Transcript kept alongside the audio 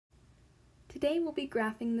Today we'll be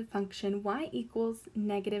graphing the function y equals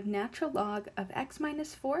negative natural log of x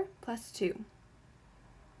minus 4 plus 2.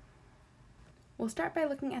 We'll start by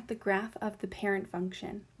looking at the graph of the parent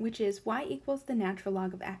function, which is y equals the natural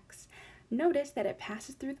log of x. Notice that it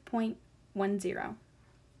passes through the point 1, 0.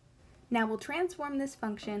 Now we'll transform this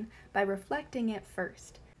function by reflecting it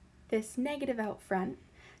first. This negative out front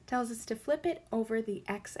tells us to flip it over the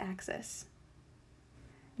x-axis.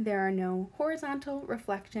 There are no horizontal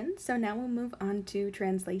reflections, so now we'll move on to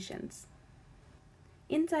translations.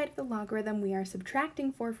 Inside of the logarithm, we are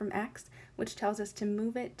subtracting 4 from x, which tells us to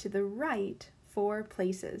move it to the right 4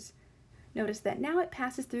 places. Notice that now it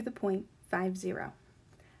passes through the point 5, 0.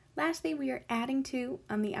 Lastly, we are adding 2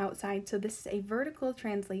 on the outside, so this is a vertical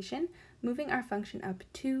translation, moving our function up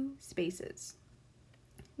 2 spaces.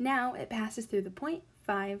 Now it passes through the point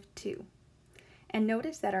 5, 2. And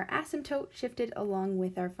notice that our asymptote shifted along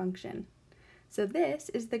with our function. So this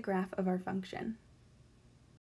is the graph of our function.